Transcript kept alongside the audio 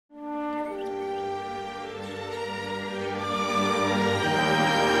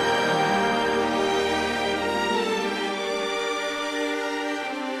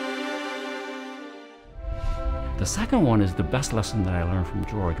The second one is the best lesson that I learned from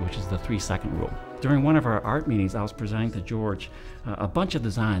George, which is the 3-second rule. During one of our art meetings, I was presenting to George a bunch of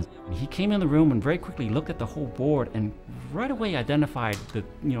designs. He came in the room and very quickly looked at the whole board and right away identified the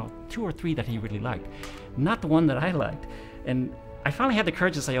 2 or 3 that he really liked, not the one that I liked. And I finally had the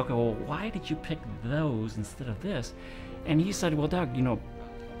courage to say, okay, well, why did you pick those instead of this? And he said, well, Doug,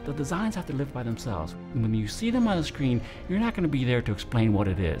 the designs have to live by themselves. When you see them on the screen, you're not going to be there to explain what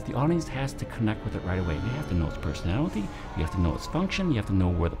it is. The audience has to connect with it right away. You have to know its personality, you have to know its function, you have to know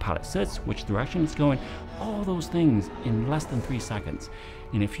where the palette sits, which direction it's going, all those things in less than 3 seconds.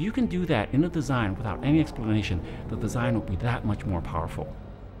 And if you can do that in a design without any explanation, the design will be that much more powerful.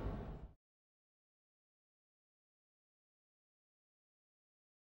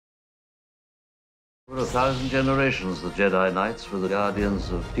 For 1,000 generations, the Jedi Knights were the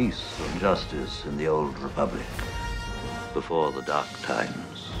guardians of peace and justice in the Old Republic. Before the Dark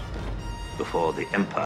Times, before the Empire.